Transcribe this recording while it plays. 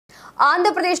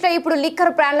ఆంధ్రప్రదేశ్లో ఇప్పుడు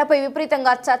లిక్కర్ బ్రాండ్లపై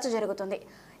విపరీతంగా చర్చ జరుగుతుంది.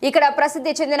 ఇక్కడ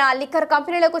ప్రసిద్ధి చెందిన లిక్కర్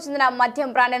కంపెనీలకు చెందిన మద్యం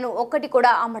బ్రాండ్లను ఒక్కటి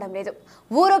కూడా అమ్మడం లేదు.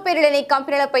 ఊరు పేరు లేని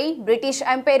కంపెనీలపై British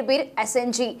empire beer,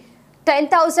 SNG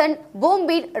 10,000, boom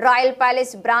beer, royal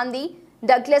palace brandy,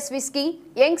 Douglas whisky,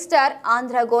 youngster,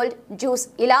 Andhra gold, juice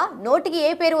ఇలా నోటికి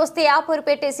ఏ పేరు వస్తే ఆ పేరు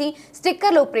పెట్టేసి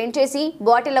స్టిక్కర్లు ప్రింట్ చేసి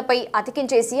బాటిళ్లపై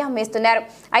అతికించేసి అమ్మేస్తున్నారు.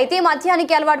 అయితే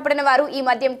మద్యానికి అలవాటు పడిన వారు ఈ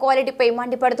మద్యం క్వాలిటీపై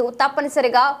మండిపడుతూ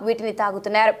తప్పనిసరిగా వీటిని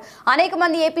తాగుతున్నారు. అనేక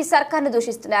మంది ఏపీ సర్కార్ను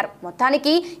దూషిస్తున్నారు.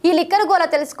 మొత్తానికి ఈ లిక్కర్ గోల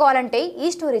తెలుసుకోవాలంటే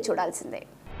ఈ స్టోరీ చూడాల్సిందే.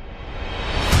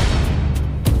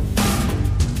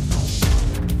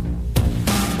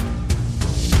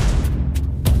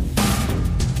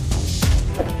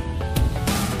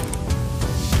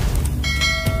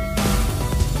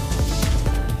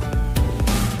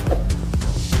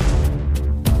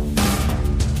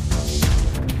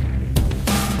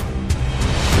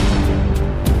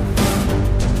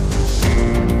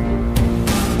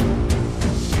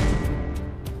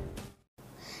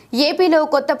 ఏపీలో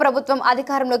కొత్త ప్రభుత్వం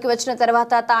అధికారంలోకి వచ్చిన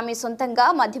తర్వాత తామే సొంతంగా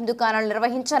మద్యం దుకాణాలు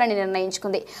నిర్వహించాలని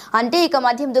నిర్ణయించుకుంది. అంటే ఇక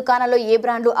మద్యం దుకాణాల్లో ఏ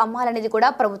బ్రాండ్లు అమ్మాలనేది కూడా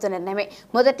ప్రభుత్వ నిర్ణయమే.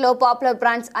 మొదట్లో పాపులర్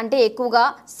బ్రాండ్స్ అంటే ఎక్కువగా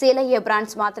సేల్ అయ్యే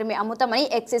బ్రాండ్స్ మాత్రమే అమ్ముతామని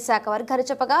ఎక్సైజ్ శాఖ వర్గాలు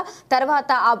చెప్పగా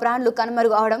తర్వాత ఆ బ్రాండ్లు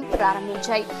కనుమరుగు అవడం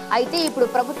ప్రారంభించాయి. అయితే ఇప్పుడు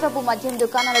ప్రభుత్వపు మద్యం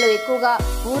దుకాణాలలో ఎక్కువగా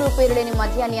ఊరు పేరు లేని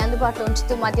మద్యాన్ని అందుబాటులో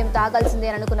ఉంచుతూ మద్యం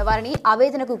తాగాల్సిందే అనుకున్న వారిని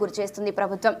ఆవేదనకు గురిచేస్తుంది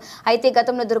ప్రభుత్వం. అయితే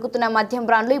గతంలో దొరుకుతున్న మద్యం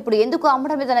బ్రాండ్లు ఇప్పుడు ఎందుకు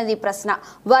అమ్మడం లేదనేది ప్రశ్న.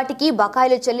 వాటికి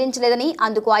బకాయిలు చెల్లించలేదని,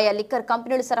 అందుకు ఆయా లిక్కర్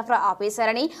కంపెనీలు సరఫరా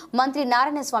ఆపేశారని మంత్రి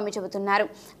నారాయణస్వామి చెబుతున్నారు.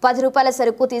 10 రూపాయల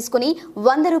సరుకు తీసుకుని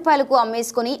 100 రూపాయలకు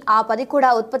అమ్మేసుకుని ఆ 10 కూడా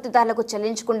ఉత్పత్తిదారులకు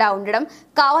చెల్లించకుండా ఉండడం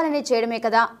కావాలని చేయడమే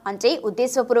కదా. అంటే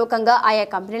ఉద్దేశపూర్వకంగా ఆయా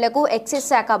కంపెనీలకు ఎక్సైజ్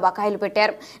శాఖ బకాయిలు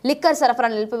పెట్టారు. లిక్కర్ సరఫరా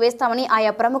నిలిపివేస్తామని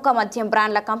ఆయా ప్రముఖ మద్యం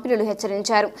బ్రాండ్ల కంపెనీలు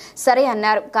హెచ్చరించారు. సరే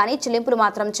అన్నారు, కానీ చెల్లింపులు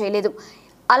మాత్రం చేయలేదు.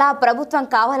 అలా ప్రభుత్వం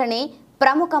కావాలని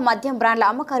ప్రముఖ మద్యం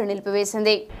బ్రాండ్ల అమ్మకాలు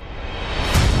నిలిపివేసింది.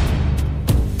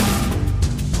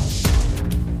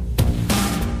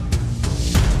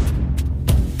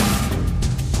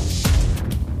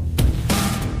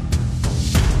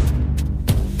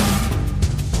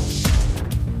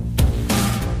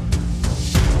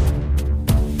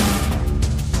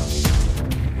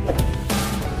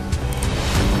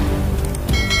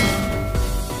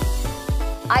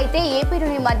 అయితే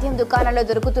ఏపీలోని మద్యం దుకాణాల్లో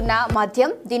దొరుకుతున్న మద్యం,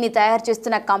 దీన్ని తయారు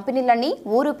చేస్తున్న కంపెనీలన్నీ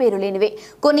ఊరు పేరు లేనివే.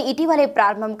 కొన్ని ఇటీవలే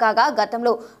ప్రారంభం కాగా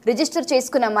గతంలో రిజిస్టర్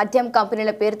చేసుకున్న మద్యం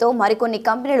కంపెనీల పేరుతో మరికొన్ని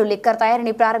కంపెనీలు లిక్కర్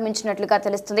తయారీని ప్రారంభించినట్లుగా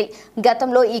తెలుస్తుంది.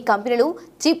 గతంలో ఈ కంపెనీలు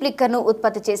చీప్ లిక్కర్ను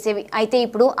ఉత్పత్తి చేసేవి. అయితే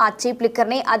ఇప్పుడు ఆ చీప్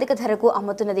లిక్కర్ని అధిక ధరకు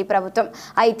అమ్ముతున్నది ప్రభుత్వం.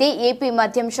 అయితే ఏపీ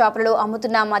మద్యం షాపులలో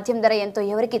అమ్ముతున్న మద్యం ధర ఎంతో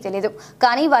ఎవరికీ తెలియదు.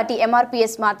 కానీ వాటి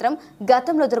ఎంఆర్పీఎస్ మాత్రం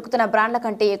గతంలో దొరుకుతున్న బ్రాండ్ల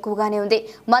కంటే ఎక్కువగానే ఉంది.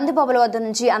 మందుబాబుల వద్ద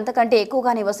నుంచి అంతకంటే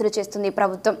ఎక్కువగానే వసూలు చేస్తుంది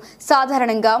ప్రభుత్వం.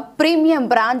 సాధారణంగా ప్రీమియం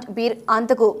బ్రాండ్ బీర్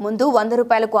అంతకు ముందు 100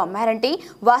 రూపాయలకు అమ్మారంటే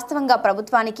వాస్తవంగా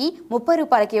ప్రభుత్వానికి 30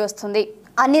 రూపాయలకే వస్తుంది.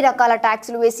 అన్ని రకాల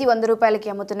ట్యాక్సులు వేసి 100 రూపాయలకి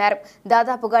అమ్ముతున్నారు.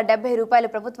 దాదాపుగా 70 రూపాయలు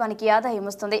ప్రభుత్వానికి ఆదాయం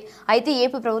వస్తుంది. అయితే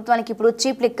ఏపీ ప్రభుత్వానికి ఇప్పుడు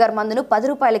చీప్ లిక్కర్ మందును 10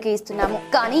 రూపాయలకి ఇస్తున్నాము.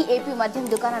 కానీ ఏపీ మద్యం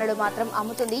దుకాణాలలో మాత్రం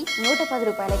అమ్ముతుంది 110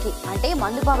 రూపాయలకి. అంటే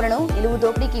మందుబాబులను నిలువు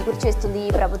దోపిడీకి గురి చేస్తుంది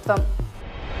ఈ ప్రభుత్వం.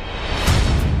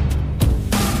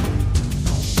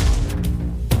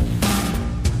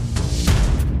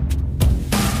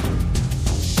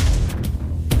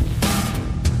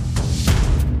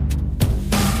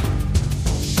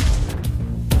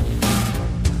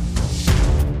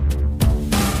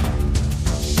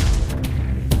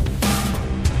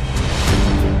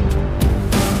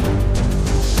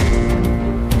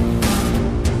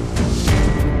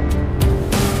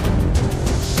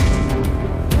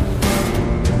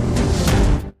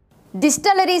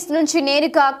 డిస్టిలరీస్ నుంచి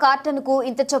నేరుగా కార్టన్కు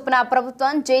ఇంత చొప్పున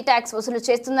ప్రభుత్వం జే ట్యాక్స్ వసూలు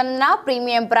చేస్తుందన్న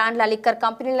ప్రీమియం బ్రాండ్ల లిక్కర్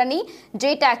కంపెనీలని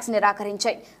జే ట్యాక్స్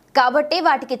నిరాకరించాయి. కాబట్టి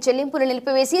వాటికి చెల్లింపులు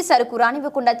నిలిపివేసి సరుకు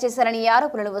రానివ్వకుండా చేశారని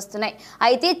ఆరోపణలు వస్తున్నాయి.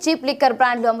 అయితే చీప్ లిక్కర్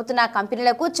బ్రాండ్లు అమ్ముతున్న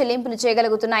కంపెనీలకు చెల్లింపులు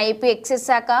చేయగలుగుతున్న ఏపీ ఎక్సైజ్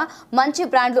శాఖ మంచి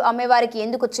బ్రాండ్లు అమ్మేవారికి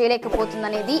ఎందుకు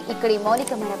చేయలేకపోతుందనేది ఇక్కడి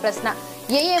మౌలికమైన ప్రశ్న.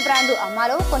 ఏ బ్రాండ్లు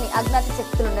అమ్మాలో కొన్ని అజ్ఞాత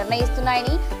శక్తులు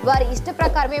నిర్ణయిస్తున్నాయని, వారి ఇష్ట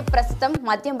ప్రకారమే ప్రస్తుతం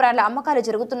మద్యం బ్రాండ్ల అమ్మకాలు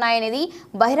జరుగుతున్నాయనేది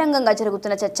బహిరంగంగా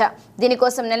జరుగుతున్న చర్చ.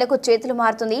 దీనికోసం నెలకు చేతులు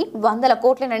మారుతుంది 100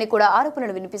 కోట్లనని కూడా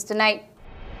ఆరోపణలు వినిపిస్తున్నాయి.